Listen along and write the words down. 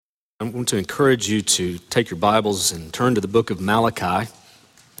I want to encourage you to take your Bibles and turn to the book of Malachi,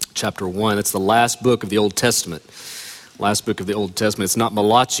 chapter 1. It's the last book of the Old Testament. Last book of the Old Testament. It's not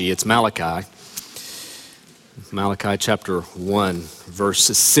Malachi, it's Malachi. Malachi chapter 1,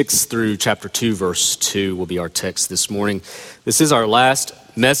 verses 6 through chapter 2, verse 2 will be our text this morning. This is our last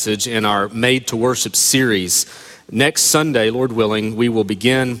message in our Made to Worship series. Next Sunday, Lord willing, we will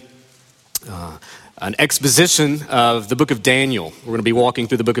begin an exposition of the book of Daniel. We're going to be walking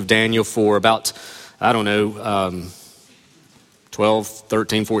through the book of Daniel for about, 12,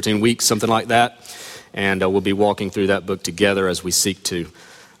 13, 14 weeks, something like that. And we'll be walking through that book together as we seek to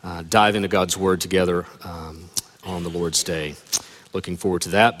dive into God's Word together on the Lord's Day. Looking forward to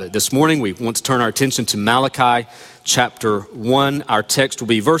that. But this morning we want to turn our attention to Malachi chapter 1. Our text will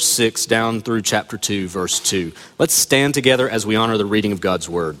be verse 6 down through chapter 2, verse 2. Let's stand together as we honor the reading of God's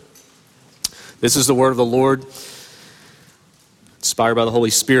Word. This is the word of the Lord, inspired by the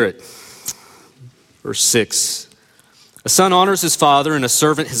Holy Spirit. Verse 6, a son honors his father and a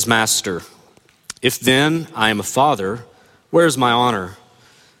servant his master. If then I am a father, where is my honor?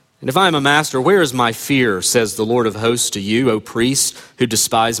 And if I am a master, where is my fear, says the Lord of hosts to you, O priests who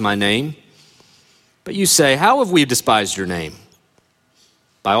despise my name? But you say, how have we despised your name?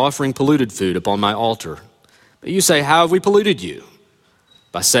 By offering polluted food upon my altar. But you say, how have we polluted you?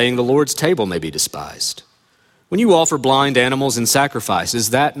 By saying the Lord's table may be despised. When you offer blind animals in sacrifice,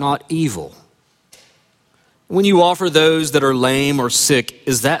 is that not evil? When you offer those that are lame or sick,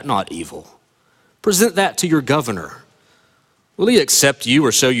 is that not evil? Present that to your governor. Will he accept you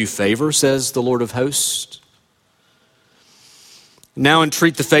or show you favor, says the Lord of hosts? Now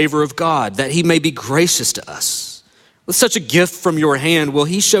entreat the favor of God, that he may be gracious to us. With such a gift from your hand, will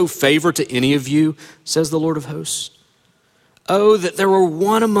he show favor to any of you, says the Lord of hosts? Oh, that there were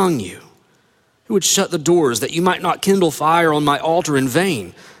one among you who would shut the doors, that you might not kindle fire on my altar in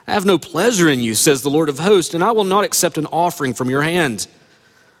vain. I have no pleasure in you, says the Lord of hosts, and I will not accept an offering from your hand.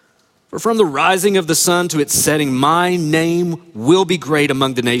 For from the rising of the sun to its setting, my name will be great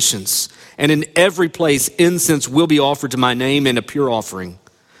among the nations, and in every place incense will be offered to my name and a pure offering.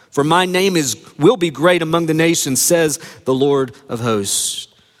 For my name will be great among the nations, says the Lord of hosts.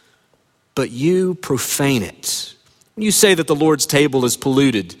 But you profane it. When you say that the Lord's table is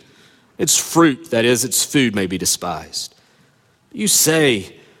polluted, its fruit, that is, its food, may be despised. You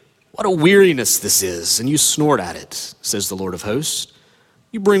say, what a weariness this is, and you snort at it, says the Lord of hosts.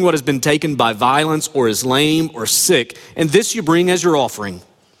 You bring what has been taken by violence or is lame or sick, and this you bring as your offering.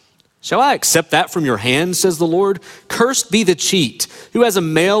 Shall I accept that from your hand, says the Lord? Cursed be the cheat, who has a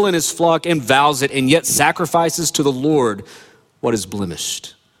male in his flock and vows it, and yet sacrifices to the Lord what is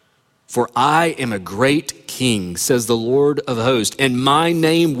blemished. For I am a great king, says the Lord of hosts, and my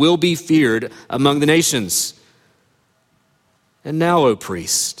name will be feared among the nations. And now, O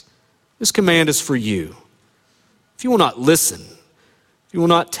priest, this command is for you. If you will not listen, if you will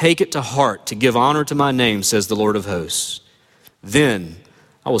not take it to heart to give honor to my name, says the Lord of hosts, then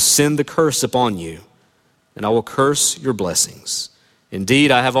I will send the curse upon you, and I will curse your blessings. Indeed,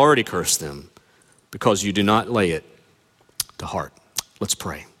 I have already cursed them, because you do not lay it to heart. Let's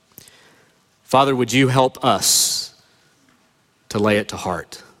pray. Father, would you help us to lay it to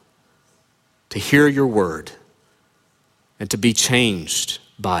heart, to hear your word, and to be changed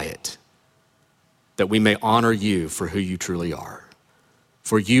by it, that we may honor you for who you truly are.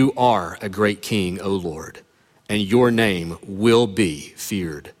 For you are a great king, O Lord, and your name will be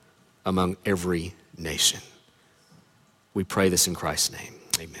feared among every nation. We pray this in Christ's name.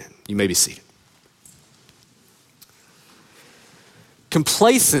 Amen. You may be seated.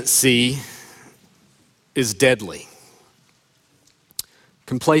 Complacency is deadly.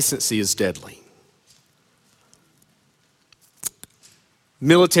 Complacency is deadly.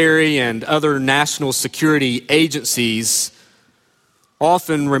 Military and other national security agencies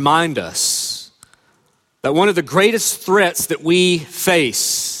often remind us that one of the greatest threats that we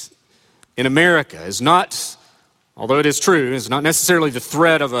face in America is not, although it is true, is not necessarily the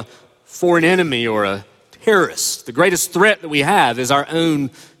threat of a foreign enemy or a terrorist. The greatest threat that we have is our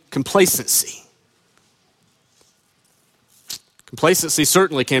own complacency. Complacency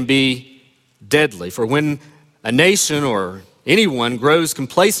certainly can be deadly, for when a nation or anyone grows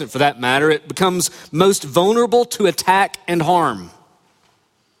complacent for that matter, it becomes most vulnerable to attack and harm.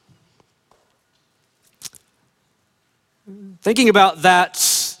 Thinking about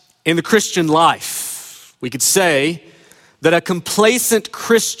that in the Christian life, we could say that a complacent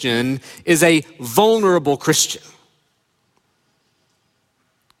Christian is a vulnerable Christian.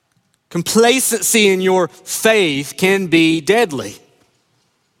 Complacency in your faith can be deadly,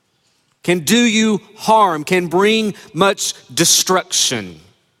 can do you harm, can bring much destruction.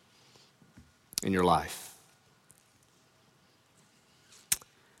 in your life.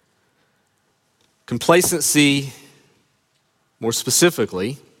 Complacency, more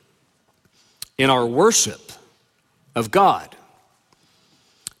specifically, in our worship of God,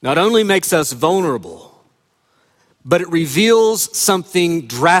 not only makes us vulnerable, but it reveals something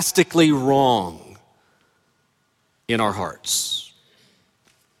drastically wrong in our hearts.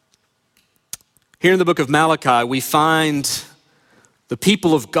 Here in the book of Malachi, we find the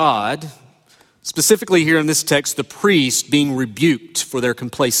people of God, specifically here in this text, the priests being rebuked for their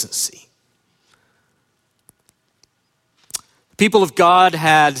complacency. The people of God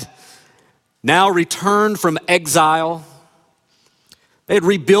had now returned from exile. They had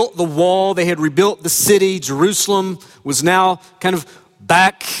rebuilt the wall. They had rebuilt the city. Jerusalem was now kind of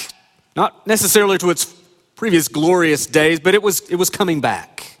back, not necessarily to its previous glorious days, but it was coming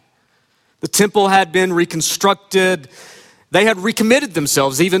back. The temple had been reconstructed. They had recommitted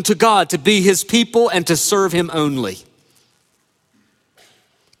themselves even to God to be his people and to serve him only.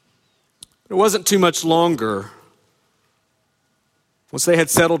 It wasn't too much longer once they had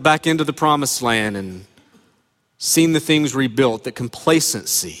settled back into the promised land and seen the things rebuilt, that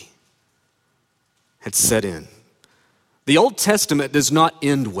complacency had set in. The Old Testament does not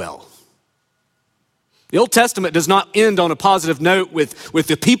end well. The Old Testament does not end on a positive note with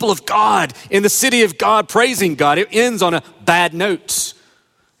the people of God in the city of God praising God. It ends on a bad note.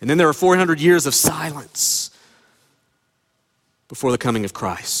 And then there are 400 years of silence before the coming of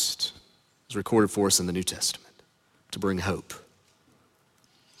Christ, as recorded for us in the New Testament, to bring hope.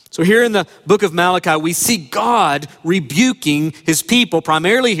 So here in the book of Malachi, we see God rebuking his people,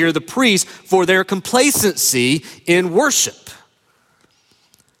 primarily here the priests, for their complacency in worship.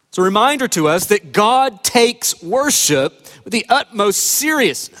 It's a reminder to us that God takes worship with the utmost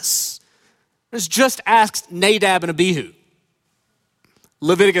seriousness. It's just asked Nadab and Abihu.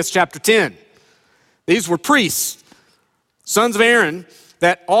 Leviticus chapter 10. These were priests, sons of Aaron,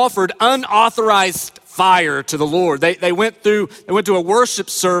 that offered unauthorized fire to the Lord. They went to a worship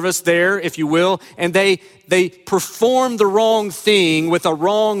service there, if you will, and they performed the wrong thing with a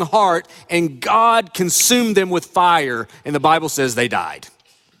wrong heart, and God consumed them with fire, and the Bible says they died.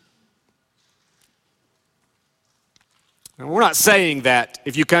 And we're not saying that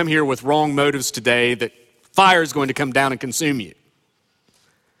if you come here with wrong motives today, that fire is going to come down and consume you.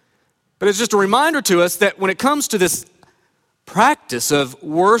 But it's just a reminder to us that when it comes to this practice of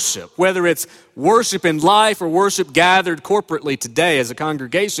worship, whether it's worship in life or worship gathered corporately today as a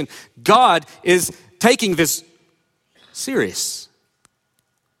congregation, God is taking this serious.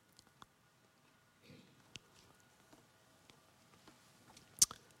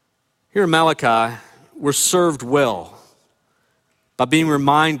 Here in Malachi, we're served well by being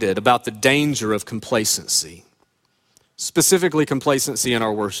reminded about the danger of complacency, specifically complacency in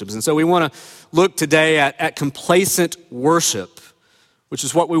our worships. And so we want to look today at complacent worship, which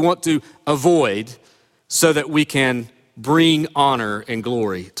is what we want to avoid so that we can bring honor and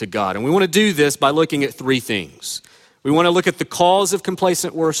glory to God. And we want to do this by looking at three things. We want to look at the cause of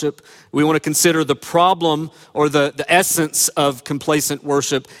complacent worship. We want to consider the problem or the essence of complacent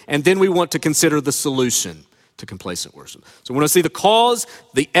worship. And then we want to consider the solution to complacent worship. So we want to see the cause,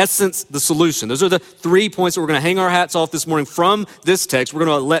 the essence, the solution. Those are the 3 points that we're going to hang our hats off this morning from this text. We're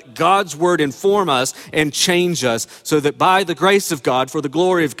going to let God's word inform us and change us so that by the grace of God, for the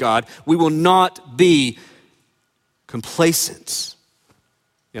glory of God, we will not be complacent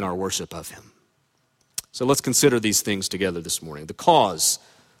in our worship of him. So let's consider these things together this morning. The cause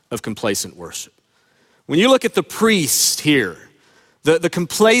of complacent worship. When you look at the priest here, the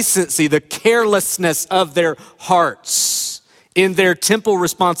complacency, the carelessness of their hearts in their temple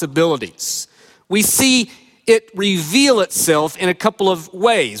responsibilities, we see it reveal itself in a couple of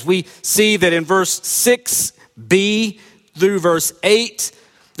ways. We see that in verse 6b through verse 8,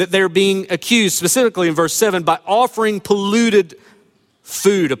 that they're being accused, specifically in verse 7, by offering polluted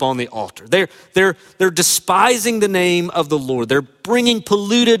food upon the altar. They're despising the name of the Lord. They're bringing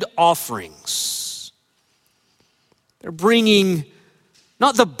polluted offerings. They're bringing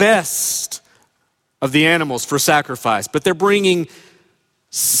not the best of the animals for sacrifice, but they're bringing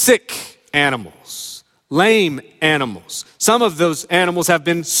sick animals, lame animals. Some of those animals have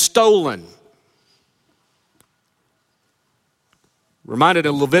been stolen. Reminded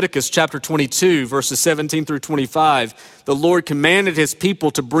in Leviticus chapter 22, verses 17 through 25, the Lord commanded his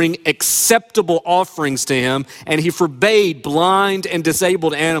people to bring acceptable offerings to him, and he forbade blind and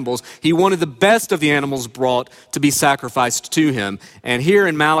disabled animals. He wanted the best of the animals brought to be sacrificed to him. And here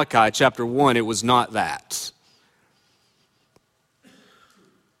in Malachi chapter 1, it was not that.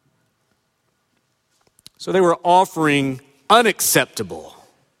 So they were offering unacceptable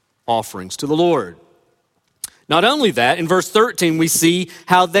offerings to the Lord. Not only that, in verse 13, we see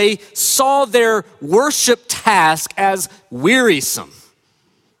how they saw their worship task as wearisome.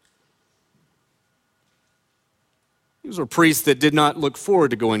 These were priests that did not look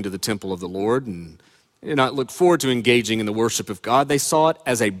forward to going to the temple of the Lord and did not look forward to engaging in the worship of God. They saw it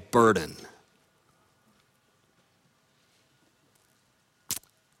as a burden.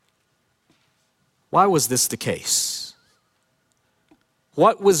 Why was this the case?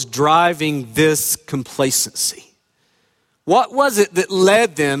 What was driving this complacency? What was it that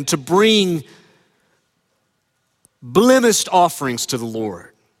led them to bring blemished offerings to the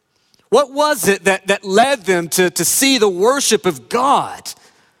Lord? What was it that led them to see the worship of God,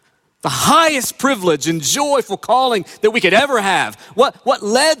 the highest privilege and joyful calling that we could ever have? What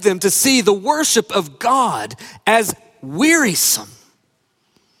led them to see the worship of God as wearisome?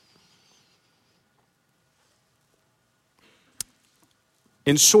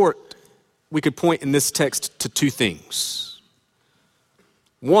 In short, we could point in this text to two things.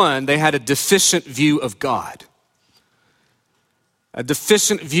 One, they had a deficient view of God. A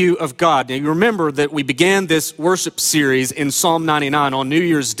deficient view of God. Now, you remember that we began this worship series in Psalm 99 on New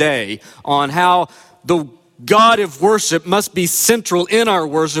Year's Day on how the God of worship must be central in our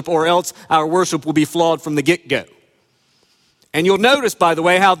worship, or else our worship will be flawed from the get-go. And you'll notice, by the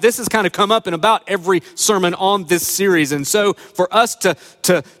way, how this has kind of come up in about every sermon on this series. And so for us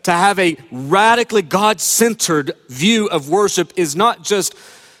to have a radically God-centered view of worship is not just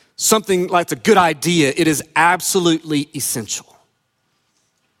something like a good idea. It is absolutely essential.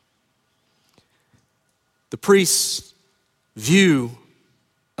 The priest's view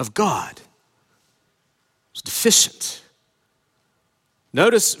of God was deficient.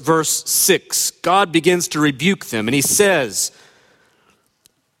 Notice verse 6. God begins to rebuke them, and he says,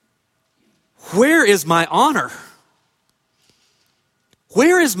 "Where is my honor?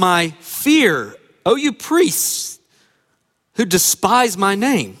 Where is my fear, O you priests who despise my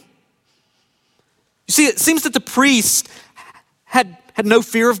name?" You see, it seems that the priests had no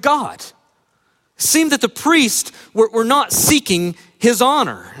fear of God. It seemed that the priests were not seeking his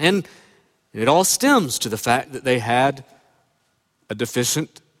honor, and it all stems to the fact that they had a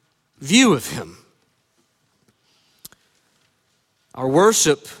deficient view of him. Our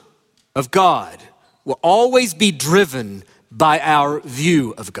worship of God will always be driven by our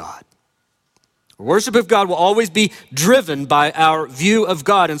view of God. Our worship of God will always be driven by our view of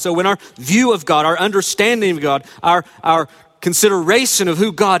God. And so when our view of God, our understanding of God, our consideration of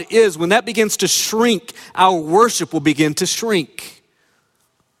who God is, when that begins to shrink, our worship will begin to shrink.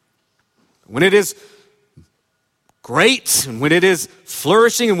 When it is great, and when it is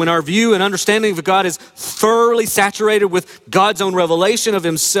flourishing, and when our view and understanding of God is thoroughly saturated with God's own revelation of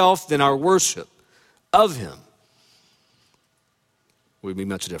himself, then our worship of him will be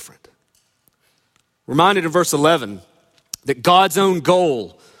much different. Reminded in verse 11 that God's own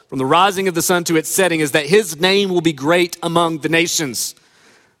goal from the rising of the sun to its setting is that his name will be great among the nations,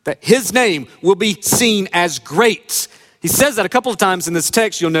 that his name will be seen as great. He says that a couple of times in this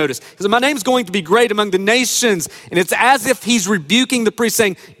text, you'll notice. He says, my name's going to be great among the nations. And it's as if he's rebuking the priest,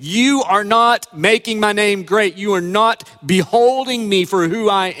 saying, you are not making my name great. You are not beholding me for who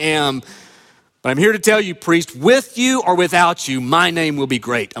I am. But I'm here to tell you, priest, with you or without you, my name will be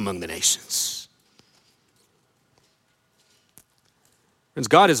great among the nations. Friends,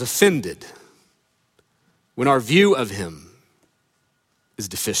 God is offended when our view of him is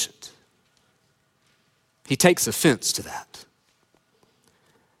deficient. He takes offense to that.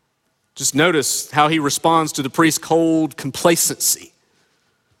 Just notice how he responds to the priest's cold complacency.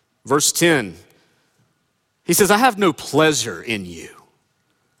 Verse 10, he says, I have no pleasure in you.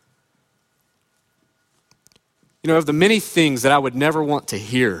 You know, of the many things that I would never want to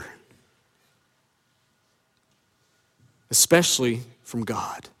hear, especially from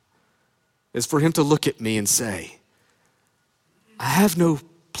God, is for him to look at me and say, I have no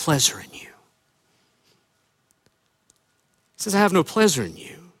pleasure in you. He says, I have no pleasure in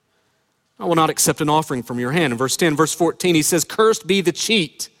you. I will not accept an offering from your hand. In verse 10, verse 14, he says, cursed be the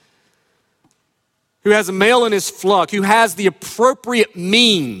cheat who has a male in his flock, who has the appropriate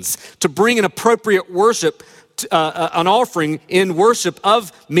means to bring an appropriate worship, an offering in worship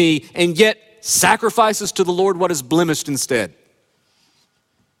of me, and yet sacrifices to the Lord what is blemished instead.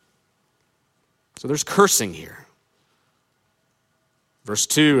 So there's cursing here. Verse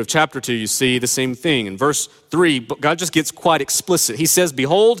 2 of chapter 2, you see the same thing. In verse 3, God just gets quite explicit. He says,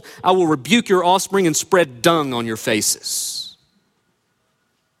 behold, I will rebuke your offspring and spread dung on your faces.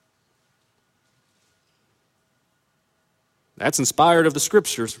 That's inspired of the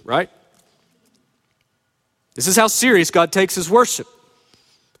scriptures, right? This is how serious God takes his worship.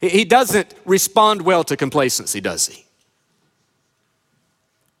 He doesn't respond well to complacency, does he?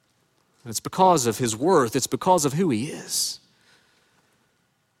 It's because of his worth. It's because of who he is.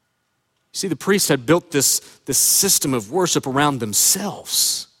 You see, the priests had built this system of worship around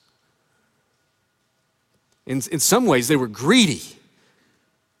themselves. In some ways, they were greedy.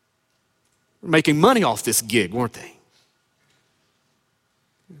 They were making money off this gig, weren't they?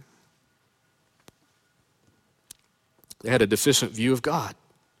 They had a deficient view of God.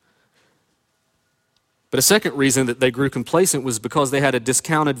 But a second reason that they grew complacent was because they had a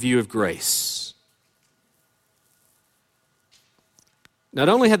discounted view of grace. Not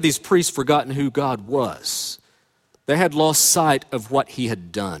only had these priests forgotten who God was, they had lost sight of what he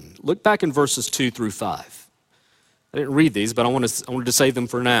had done. Look back in verses 2 through 5. I didn't read these, but I wanted to save them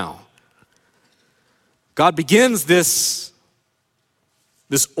for now. God begins this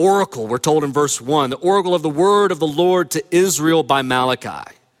oracle, we're told in verse 1, the oracle of the word of the Lord to Israel by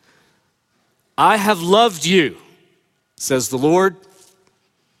Malachi. I have loved you, says the Lord.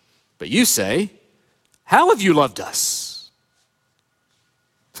 But you say, how have you loved us?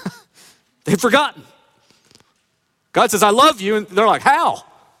 They've forgotten. God says, I love you. And they're like, how?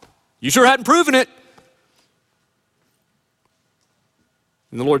 You sure hadn't proven it.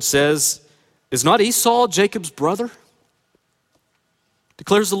 And the Lord says, is not Esau Jacob's brother?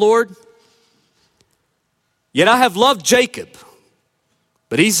 Declares the Lord. Yet I have loved Jacob,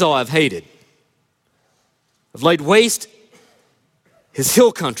 but Esau I've hated. I've laid waste his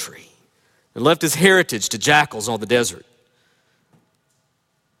hill country and left his heritage to jackals on the desert.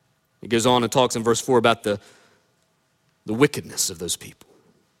 He goes on and talks in verse 4 about the wickedness of those people.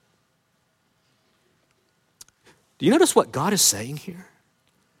 Do you notice what God is saying here?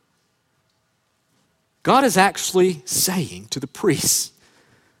 God is actually saying to the priests,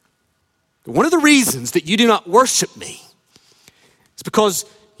 one of the reasons that you do not worship me is because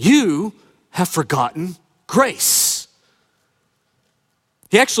you have forgotten grace.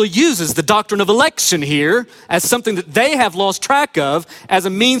 He actually uses the doctrine of election here as something that they have lost track of as a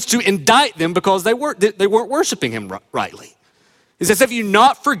means to indict them because they weren't worshiping him rightly. He says, have you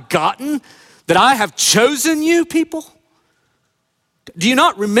not forgotten that I have chosen you, people? Do you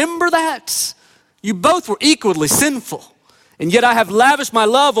not remember that? You both were equally sinful, and yet I have lavished my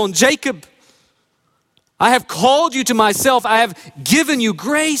love on Jacob. I have called you to myself. I have given you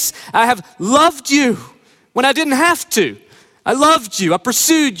grace. I have loved you when I didn't have to. I loved you. I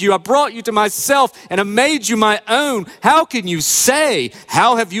pursued you. I brought you to myself and I made you my own. How can you say,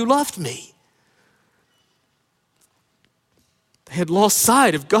 how have you loved me? They had lost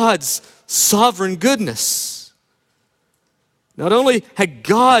sight of God's sovereign goodness. Not only had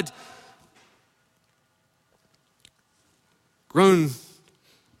God grown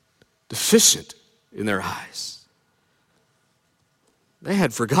deficient in their eyes, they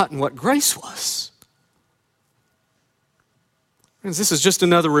had forgotten what grace was. Friends, this is just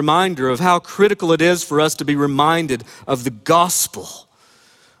another reminder of how critical it is for us to be reminded of the gospel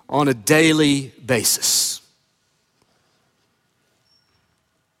on a daily basis.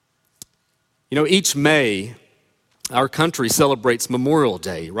 You know, each May, our country celebrates Memorial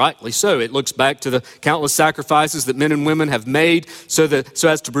Day, rightly so. It looks back to the countless sacrifices that men and women have made so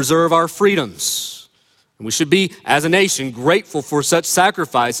as to preserve our freedoms. And we should be, as a nation, grateful for such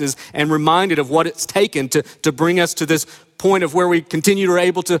sacrifices and reminded of what it's taken to bring us to this point of where we continue to be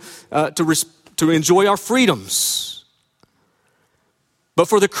able to enjoy our freedoms. But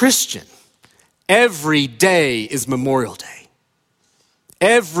for the Christian, every day is Memorial Day.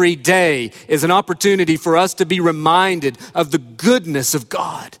 Every day is an opportunity for us to be reminded of the goodness of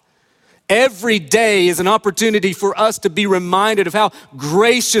God. Every day is an opportunity for us to be reminded of how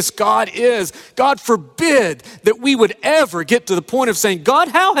gracious God is. God forbid that we would ever get to the point of saying, God,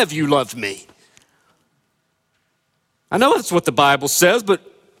 how have you loved me? I know that's what the Bible says, but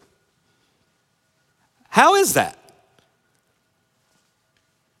how is that?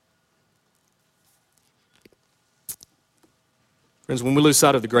 Friends, when we lose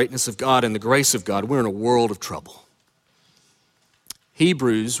sight of the greatness of God and the grace of God, we're in a world of trouble.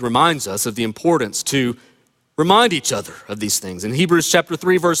 Hebrews reminds us of the importance to remind each other of these things. In Hebrews chapter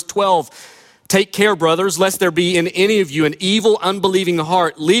 3, verse 12, take care, brothers, lest there be in any of you an evil, unbelieving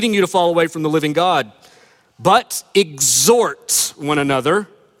heart, leading you to fall away from the living God. But exhort one another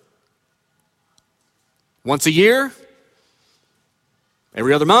once a year,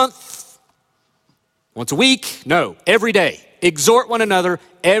 every other month, once a week. No, every day. Exhort one another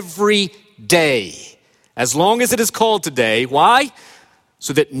every day, as long as it is called today. Why?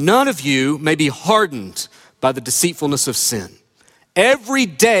 So that none of you may be hardened by the deceitfulness of sin. Every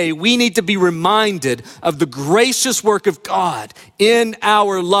day we need to be reminded of the gracious work of God in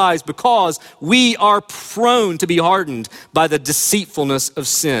our lives because we are prone to be hardened by the deceitfulness of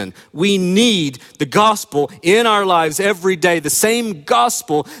sin. We need the gospel in our lives every day. The same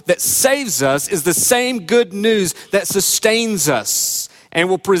gospel that saves us is the same good news that sustains us and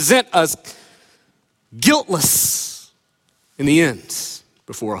will present us guiltless in the end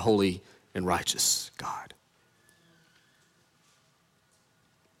before a holy and righteous God.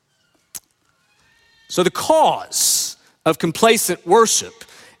 So the cause of complacent worship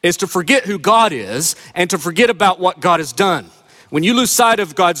is to forget who God is and to forget about what God has done. When you lose sight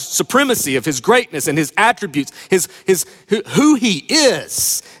of God's supremacy, of his greatness and his attributes, who he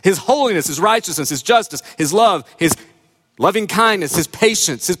is, his holiness, his righteousness, his justice, his love, his loving kindness, his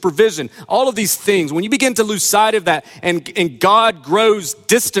patience, his provision, all of these things, when you begin to lose sight of that and God grows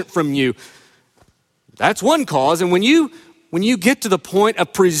distant from you, that's one cause. And when you get to the point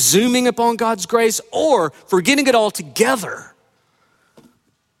of presuming upon God's grace or forgetting it altogether,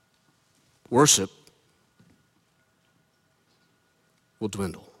 worship will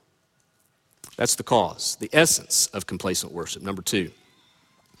dwindle. That's the cause, the essence of complacent worship. Number two,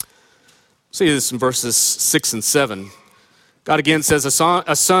 see this in verses 6 and 7. God again says, a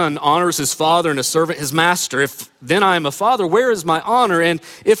son honors his father and a servant his master. If then I am a father, where is my honor? And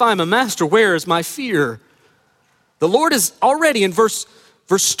if I am a master, where is my fear? The Lord has already in verse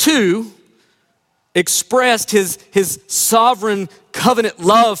 2 expressed his sovereign covenant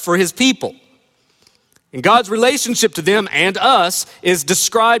love for his people. And God's relationship to them and us is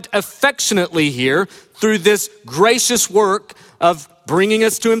described affectionately here through this gracious work of bringing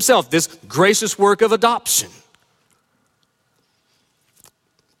us to himself, this gracious work of adoption.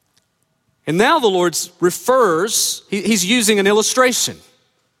 And now the Lord refers, he's using an illustration.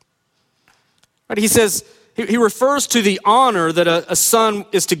 Right? He says, he refers to the honor that a son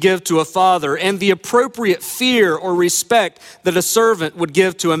is to give to a father and the appropriate fear or respect that a servant would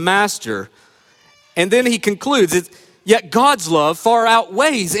give to a master. And then he concludes, yet God's love far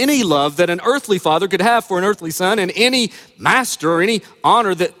outweighs any love that an earthly father could have for an earthly son and any master or any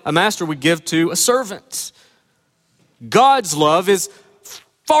honor that a master would give to a servant. God's love is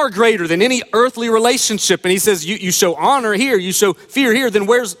far greater than any earthly relationship. And he says, you show honor here, you show fear here, then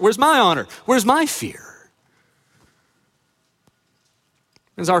where's my honor? Where's my fear?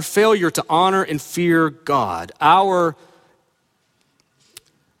 It's our failure to honor and fear God, our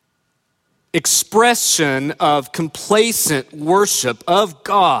expression of complacent worship of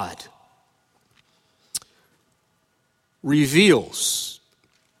God reveals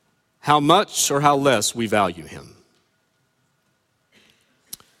how much or how less we value him.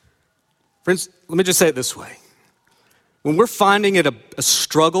 Friends, let me just say it this way. When we're finding it a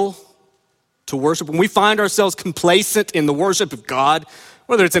struggle to worship, when we find ourselves complacent in the worship of God,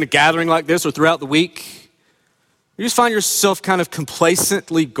 whether it's in a gathering like this or throughout the week, you just find yourself kind of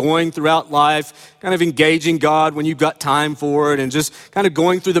complacently going throughout life, kind of engaging God when you've got time for it and just kind of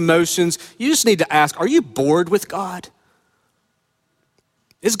going through the motions. You just need to ask, are you bored with God?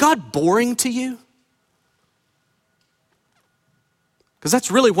 Is God boring to you? Because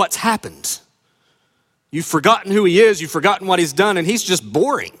that's really what's happened. You've forgotten who he is, you've forgotten what he's done, and he's just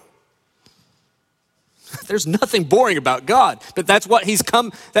boring. There's nothing boring about God, but that's what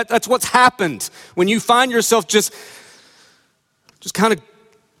that's what's happened. When you find yourself just kind of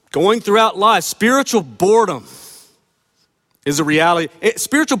going throughout life, spiritual boredom is a reality.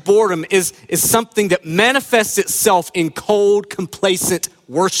 Spiritual boredom is something that manifests itself in cold, complacent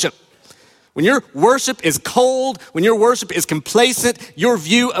worship. When your worship is cold, when your worship is complacent, your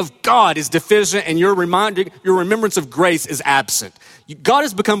view of God is deficient and your remembrance of grace is absent. God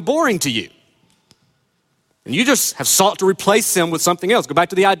has become boring to you. And you just have sought to replace him with something else. Go back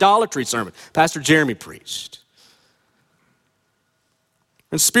to the idolatry sermon Pastor Jeremy preached.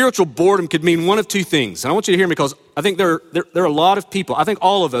 And spiritual boredom could mean one of two things. And I want you to hear me because I think there are a lot of people, I think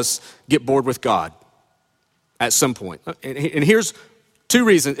all of us get bored with God at some point. And here's two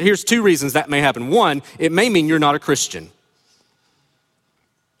reasons that may happen. One, it may mean you're not a Christian.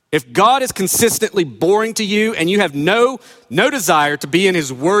 If God is consistently boring to you and you have no desire to be in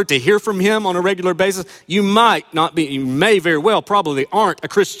his word, to hear from him on a regular basis, you may very well probably aren't a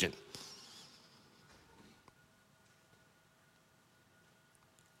Christian.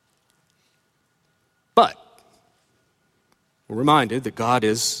 But we're reminded that God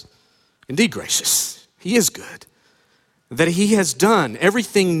is indeed gracious. He is good. That he has done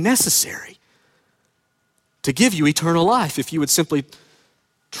everything necessary to give you eternal life if you would simply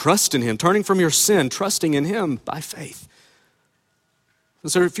trust in him, turning from your sin, trusting in him by faith.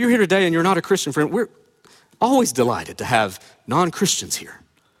 And so if you're here today and you're not a Christian friend, always delighted to have non-Christians here.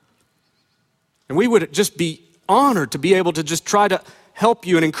 And we would just be honored to be able to just try to help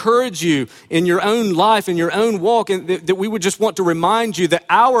you and encourage you in your own life, in your own walk, and that we would just want to remind you that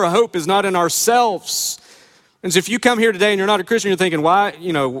our hope is not in ourselves. And so if you come here today and you're not a Christian, you're thinking, why,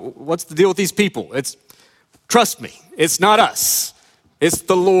 what's the deal with these people? Trust me, it's not us. It's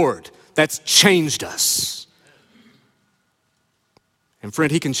the Lord that's changed us. And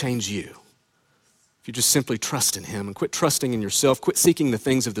friend, he can change you. If you just simply trust in him and quit trusting in yourself, quit seeking the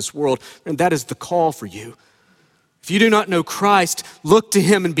things of this world, and that is the call for you. If you do not know Christ, look to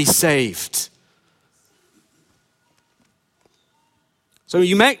him and be saved. So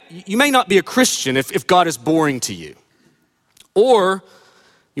you may not be a Christian if God is boring to you. Or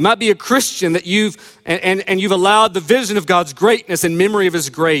you might be a Christian that you've allowed the vision of God's greatness and memory of his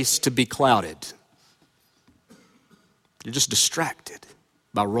grace to be clouded. You're just distracted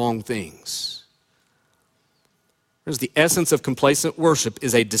by wrong things. The essence of complacent worship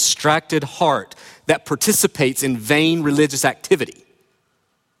is a distracted heart that participates in vain religious activity.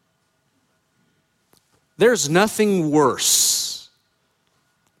 There's nothing worse,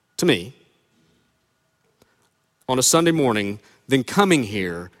 to me, on a Sunday morning than coming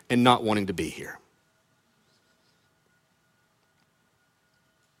here and not wanting to be here.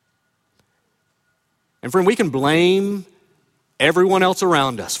 And friend, we can blame everyone else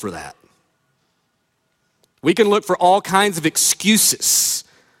around us for that. We can look for all kinds of excuses.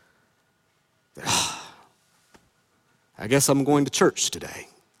 I guess I'm going to church today.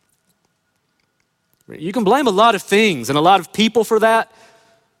 You can blame a lot of things and a lot of people for that.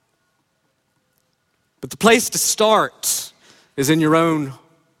 But the place to start is in your own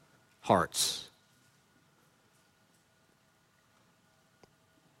hearts.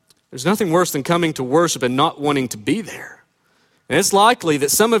 There's nothing worse than coming to worship and not wanting to be there. And it's likely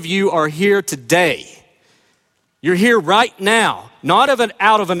that some of you are here today. You're here right now, not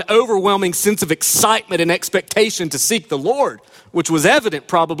out of an overwhelming sense of excitement and expectation to seek the Lord, which was evident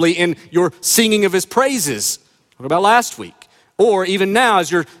probably in your singing of his praises. What about last week? Or even now as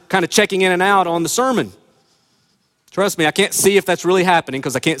you're kind of checking in and out on the sermon. Trust me, I can't see if that's really happening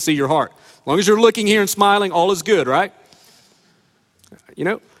because I can't see your heart. As long as you're looking here and smiling, all is good, right?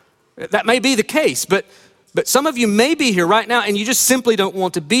 That may be the case, but some of you may be here right now and you just simply don't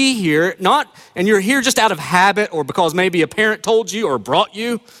want to be here, and you're here just out of habit or because maybe a parent told you or brought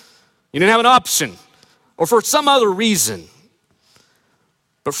you. You didn't have an option or for some other reason.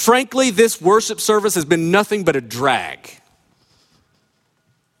 But frankly, this worship service has been nothing but a drag.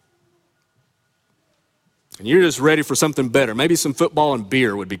 And you're just ready for something better. Maybe some football and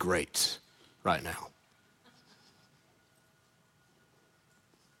beer would be great right now.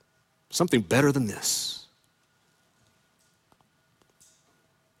 Something better than this.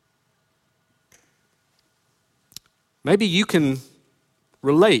 Maybe you can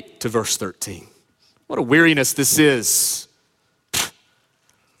relate to verse 13. What a weariness this is.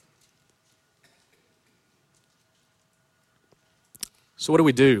 So what do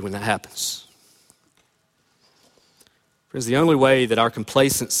we do when that happens? Friends, the only way that our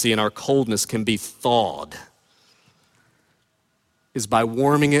complacency and our coldness can be thawed is by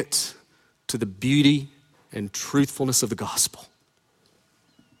warming it to the beauty and truthfulness of the gospel.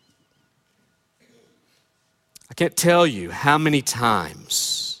 I can't tell you how many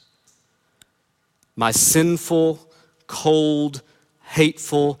times my sinful, cold,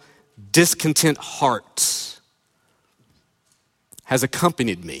 hateful, discontent heart has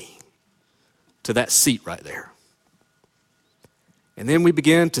accompanied me to that seat right there. And then we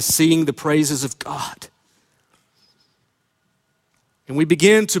begin to sing the praises of God. And we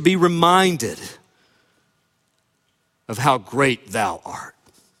begin to be reminded of how great thou art.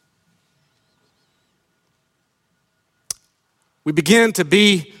 We begin to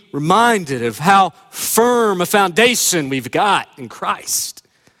be reminded of how firm a foundation we've got in Christ.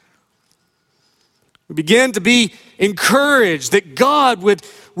 We begin to be encouraged that God would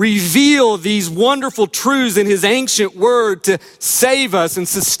reveal these wonderful truths in his ancient word to save us and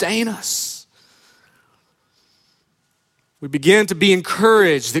sustain us. We begin to be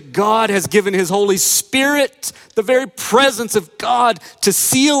encouraged that God has given his Holy Spirit, the very presence of God, to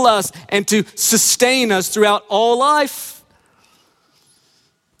seal us and to sustain us throughout all life.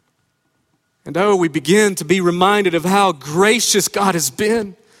 And we begin to be reminded of how gracious God has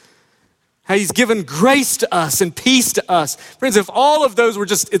been, how he's given grace to us and peace to us. Friends, if all of those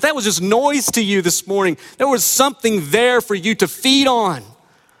if that was just noise to you this morning, there was something there for you to feed on.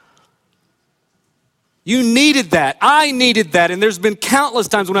 You needed that. I needed that. And there's been countless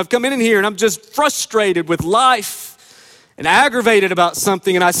times when I've come in here and I'm just frustrated with life and aggravated about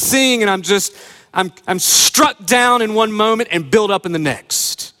something, and I sing and I'm just I'm struck down in one moment and built up in the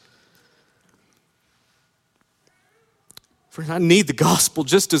next. Friends, I need the gospel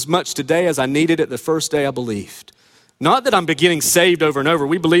just as much today as I needed it the first day I believed. Not that I'm getting saved over and over.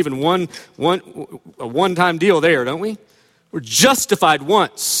 We believe in a one-time deal there, don't we? We're justified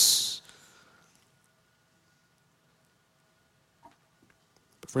once.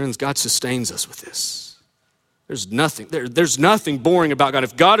 But friends, God sustains us with this. There's nothing boring about God.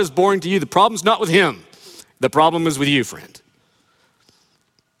 If God is boring to you, the problem's not with him. The problem is with you, friend.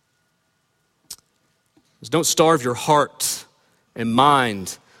 Just don't starve your heart and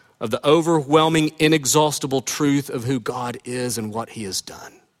mind of the overwhelming, inexhaustible truth of who God is and what he has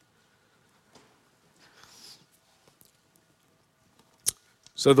done.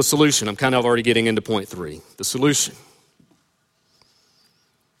 So the solution, I'm kind of already getting into point 3. The solution.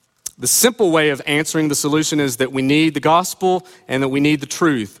 The simple way of answering the solution is that we need the gospel and that we need the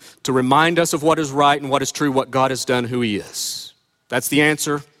truth to remind us of what is right and what is true, what God has done, who he is. That's the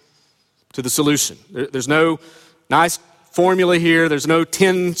answer to the solution. There's no nice formula here. There's no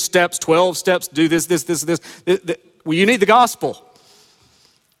 10 steps, 12 steps, do this. Well, you need the gospel.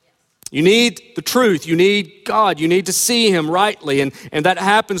 You need the truth. You need God. You need to see him rightly. And that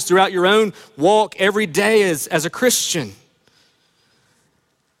happens throughout your own walk every day as a Christian.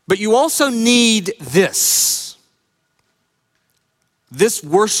 But you also need this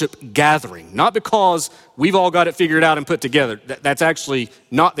worship gathering. Not because we've all got it figured out and put together. That's actually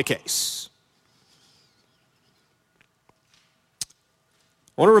not the case.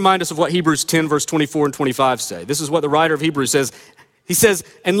 I want to remind us of what Hebrews 10, verse 24 and 25 say. This is what the writer of Hebrews says. He says,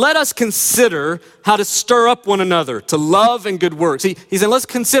 and let us consider how to stir up one another to love and good works. He said, let's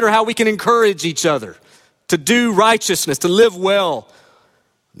consider how we can encourage each other to do righteousness, to live well,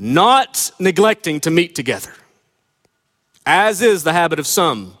 not neglecting to meet together, as is the habit of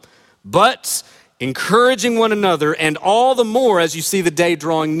some, but encouraging one another, and all the more as you see the day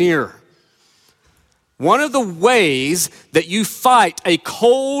drawing near. One of the ways that you fight a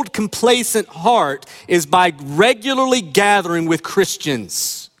cold, complacent heart is by regularly gathering with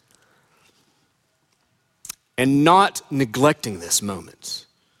Christians and not neglecting this moment.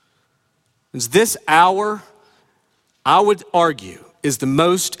 This hour, I would argue, is the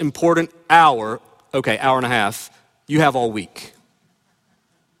most important hour and a half, you have all week.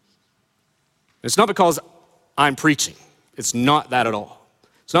 It's not because I'm preaching. It's not that at all.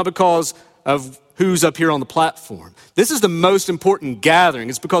 It's not because of who's up here on the platform. This is the most important gathering.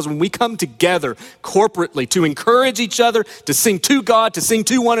 It's because when we come together corporately to encourage each other, to sing to God, to sing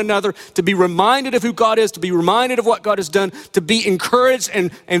to one another, to be reminded of who God is, to be reminded of what God has done, to be encouraged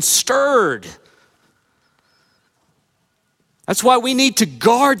and stirred. That's why we need to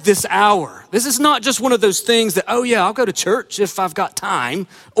guard this hour. This is not just one of those things that, oh yeah, I'll go to church if I've got time,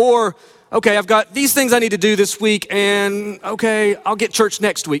 or okay, I've got these things I need to do this week, and okay, I'll get church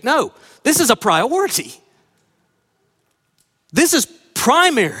next week. No, this is a priority. This is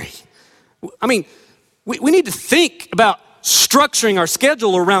primary. I mean, we need to think about structuring our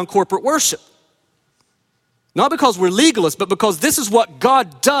schedule around corporate worship. Not because we're legalists, but because this is what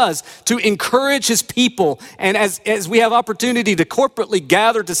God does to encourage his people. And as we have opportunity to corporately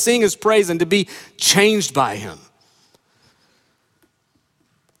gather to sing his praise and to be changed by him.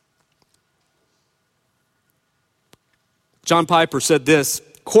 John Piper said this,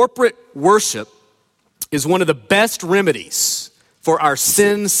 corporate worship is one of the best remedies for our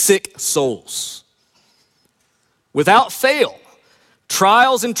sin-sick souls. Without fail,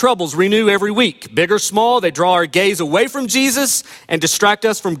 trials and troubles renew every week. Big or small, they draw our gaze away from Jesus and distract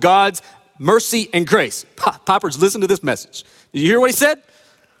us from God's mercy and grace. Piper's listen to this message. Did you hear what he said?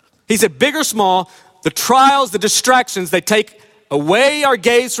 He said, big or small, the trials, the distractions, they take away our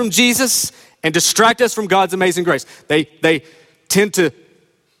gaze from Jesus and distract us from God's amazing grace. They tend to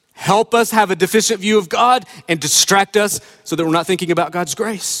help us have a deficient view of God and distract us so that we're not thinking about God's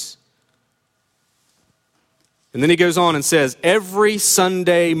grace. And then he goes on and says, every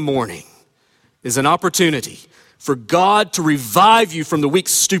Sunday morning is an opportunity for God to revive you from the weak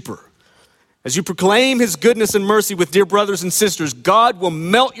stupor. As you proclaim his goodness and mercy with dear brothers and sisters, God will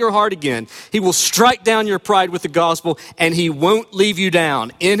melt your heart again. He will strike down your pride with the gospel, and he won't leave you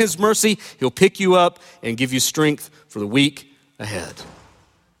down. In his mercy, he'll pick you up and give you strength for the week ahead.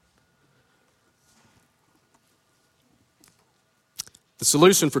 The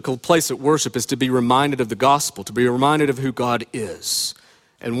solution for complacent worship is to be reminded of the gospel, to be reminded of who God is.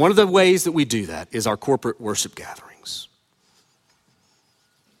 And one of the ways that we do that is our corporate worship gatherings.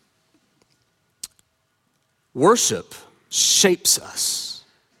 Worship shapes us.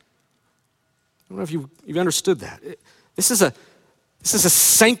 I don't know if you've understood that. This is a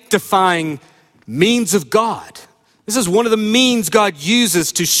sanctifying means of God. This is one of the means God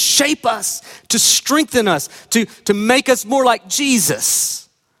uses to shape us, to strengthen us, to make us more like Jesus.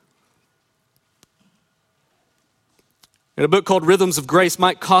 In a book called Rhythms of Grace,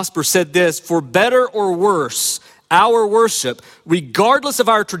 Mike Cosper said this: for better or worse, our worship, regardless of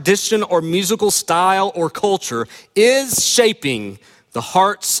our tradition or musical style or culture, is shaping the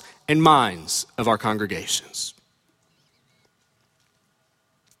hearts and minds of our congregations.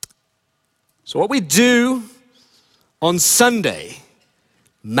 So what we do on Sunday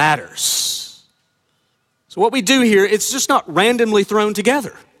matters. So what we do here, it's just not randomly thrown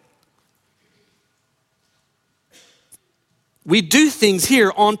together. We do things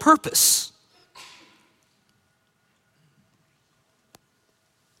here on purpose.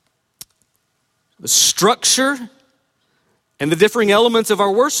 The structure and the differing elements of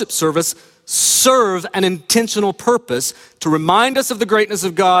our worship service serve an intentional purpose to remind us of the greatness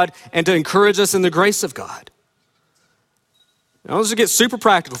of God and to encourage us in the grace of God. Now, let's just get super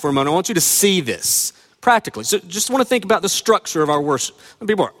practical for a moment. I want you to see this practically. So just want to think about the structure of our worship. And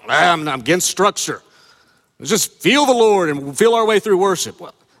people are, I'm against structure. Let's just feel the Lord and we'll feel our way through worship.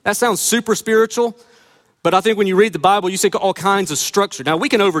 Well, that sounds super spiritual, but I think when you read the Bible, you see all kinds of structure. Now, we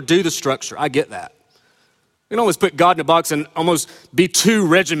can overdo the structure. I get that. We can almost put God in a box and almost be too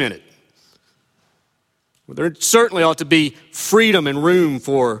regimented. Well, there certainly ought to be freedom and room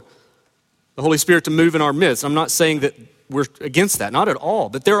for the Holy Spirit to move in our midst. I'm not saying that we're against that, not at all.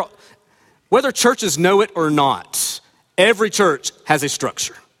 But whether churches know it or not, every church has a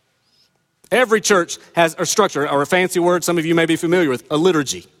structure. Every church has a structure, or a fancy word some of you may be familiar with, a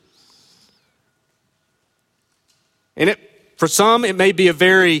liturgy. And for some, it may be a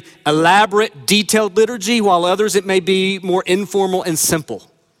very elaborate, detailed liturgy, while others, it may be more informal and simple.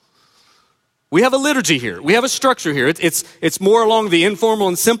 We have a liturgy here. We have a structure here. It's more along the informal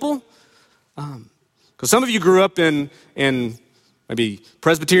and simple. Because some of you grew up in maybe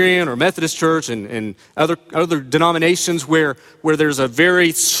Presbyterian or Methodist church and other denominations where there's a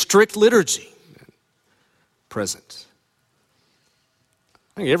very strict liturgy present.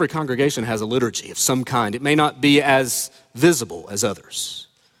 I think every congregation has a liturgy of some kind. It may not be as visible as others.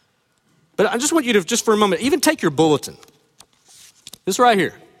 But I just want you to, just for a moment, even take your bulletin. This right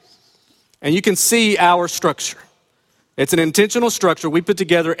here. And you can see our structure. It's an intentional structure we put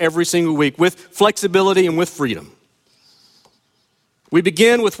together every single week with flexibility and with freedom. We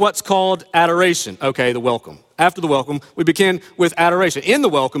begin with what's called adoration. Okay, the welcome. After the welcome, we begin with adoration. In the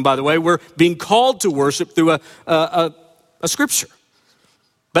welcome, by the way, we're being called to worship through a scripture.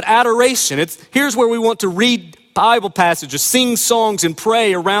 But adoration, here's where we want to read Bible passages, sing songs, and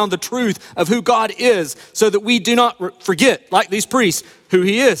pray around the truth of who God is so that we do not forget, like these priests, who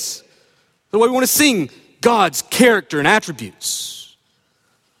he is. The way we want to sing God's character and attributes.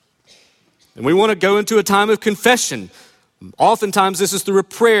 And we want to go into a time of confession. Oftentimes this is through a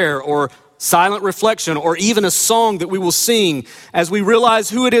prayer or silent reflection or even a song that we will sing as we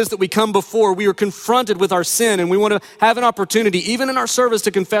realize who it is that we come before. We are confronted with our sin and we want to have an opportunity, even in our service,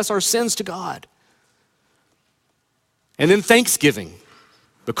 to confess our sins to God. And then thanksgiving.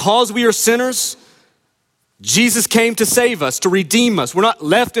 Because we are sinners, Jesus came to save us, to redeem us. We're not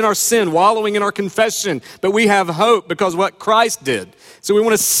left in our sin, wallowing in our confession, but we have hope because of what Christ did. So we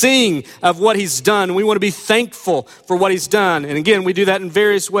want to sing of what he's done, and we want to be thankful for what he's done. And again, we do that in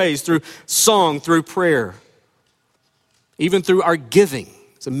various ways, through song, through prayer, even through our giving.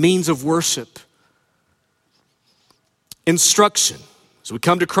 It's a means of worship. Instruction. As we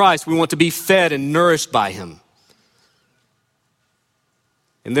come to Christ, we want to be fed and nourished by him.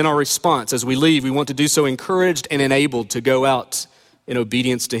 And then our response, as we leave, we want to do so encouraged and enabled to go out in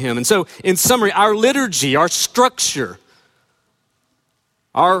obedience to him. And so, in summary, our liturgy, our structure,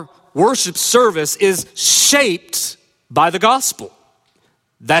 our worship service is shaped by the gospel.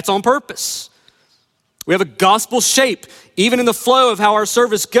 That's on purpose. We have a gospel shape, even in the flow of how our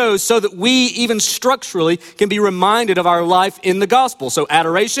service goes, so that we, even structurally, can be reminded of our life in the gospel. So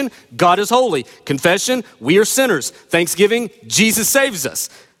adoration, God is holy. Confession, we are sinners. Thanksgiving, Jesus saves us.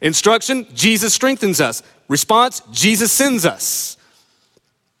 Instruction, Jesus strengthens us. Response, Jesus sends us.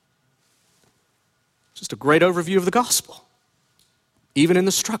 Just a great overview of the gospel, even in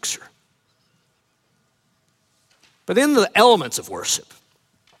the structure. But in the elements of worship,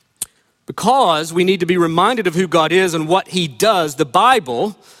 because we need to be reminded of who God is and what he does, the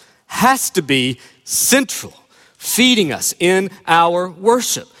Bible has to be central, feeding us in our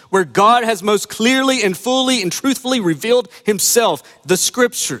worship, where God has most clearly and fully and truthfully revealed himself, the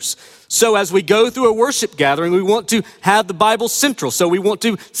scriptures. So as we go through a worship gathering, we want to have the Bible central. So we want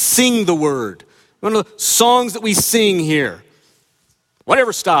to sing the word. One of the songs that we sing here,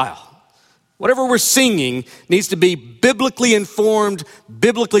 whatever style, Whatever we're singing needs to be biblically informed,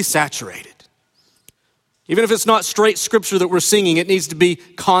 biblically saturated. Even if it's not straight scripture that we're singing, it needs to be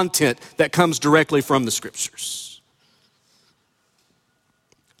content that comes directly from the scriptures.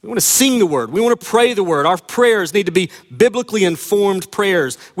 We want to sing the word. We want to pray the word. Our prayers need to be biblically informed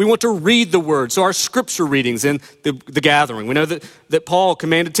prayers. We want to read the word. So our scripture readings in the gathering. We know that Paul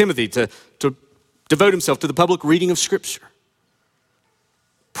commanded Timothy to devote himself to the public reading of scripture.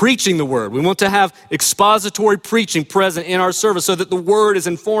 Preaching the word. We want to have expository preaching present in our service so that the word is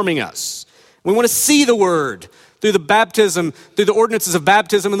informing us. We want to see the word through the baptism, through the ordinances of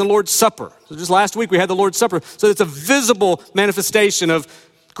baptism and the Lord's Supper. So just last week we had the Lord's Supper. So it's a visible manifestation of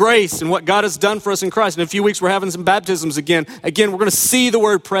grace and what God has done for us in Christ. In a few weeks we're having some baptisms again. Again, we're going to see the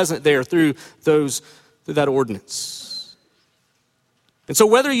word present there through that ordinance. And so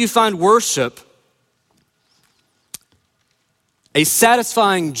whether you find worship a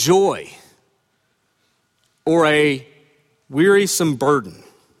satisfying joy or a wearisome burden,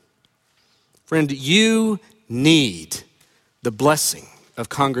 friend, you need the blessing of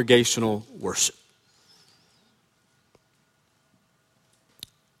congregational worship.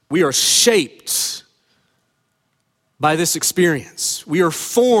 We are shaped by this experience. We are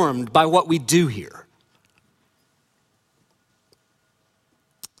formed by what we do here.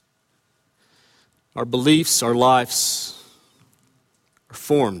 Our beliefs, our lives are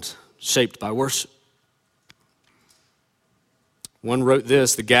formed, shaped by worship. One wrote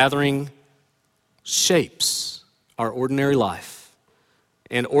this: the gathering shapes our ordinary life,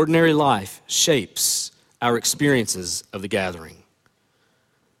 and ordinary life shapes our experiences of the gathering.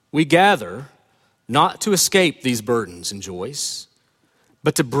 We gather not to escape these burdens and joys,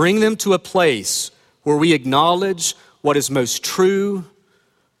 but to bring them to a place where we acknowledge what is most true,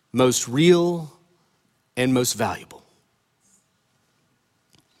 most real, and most valuable.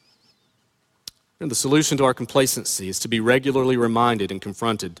 And the solution to our complacency is to be regularly reminded and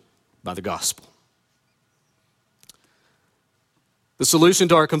confronted by the gospel. The solution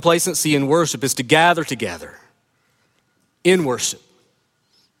to our complacency in worship is to gather together in worship,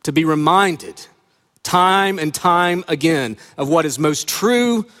 to be reminded time and time again of what is most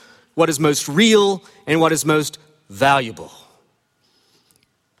true, what is most real, and what is most valuable.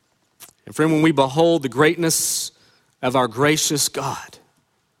 And friend, when we behold the greatness of our gracious God,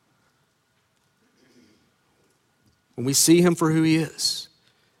 when we see him for who he is,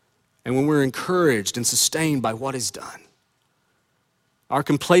 and when we're encouraged and sustained by what he's done, our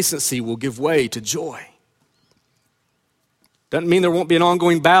complacency will give way to joy. Doesn't mean there won't be an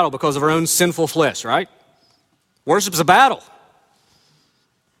ongoing battle because of our own sinful flesh, right? Worship's a battle.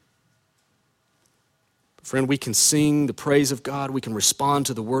 Friend, we can sing the praise of God, we can respond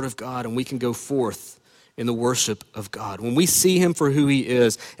to the word of God, and we can go forth in the worship of God. When we see him for who he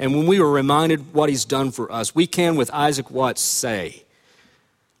is, and when we are reminded what he's done for us, we can, with Isaac Watts, say,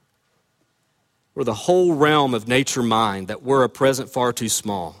 "We're the whole realm of nature mind, that we're a present far too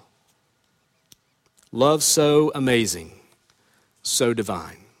small. Love so amazing, so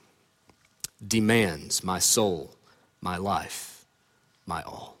divine, demands my soul, my life, my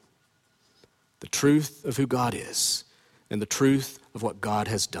all." The truth of who God is and the truth of what God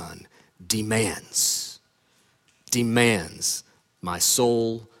has done demands my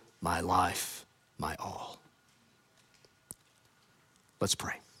soul, my life, my all. Let's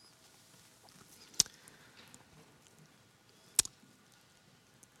pray.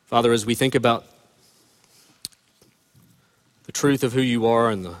 Father, as we think about the truth of who you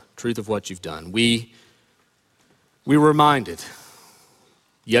are and the truth of what you've done, we were reminded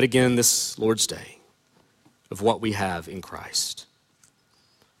yet again this Lord's Day of what we have in Christ.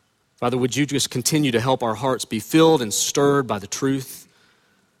 Father, would you just continue to help our hearts be filled and stirred by the truth?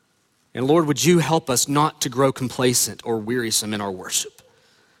 And Lord, would you help us not to grow complacent or wearisome in our worship?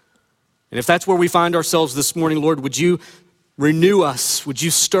 And if that's where we find ourselves this morning, Lord, would you renew us? Would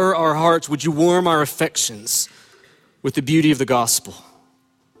you stir our hearts? Would you warm our affections with the beauty of the gospel,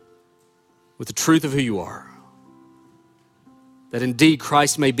 with the truth of who you are? That indeed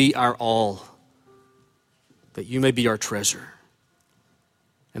Christ may be our all, that you may be our treasure,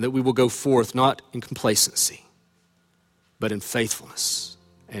 and that we will go forth not in complacency, but in faithfulness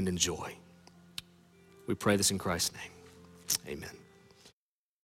and in joy. We pray this in Christ's name. Amen.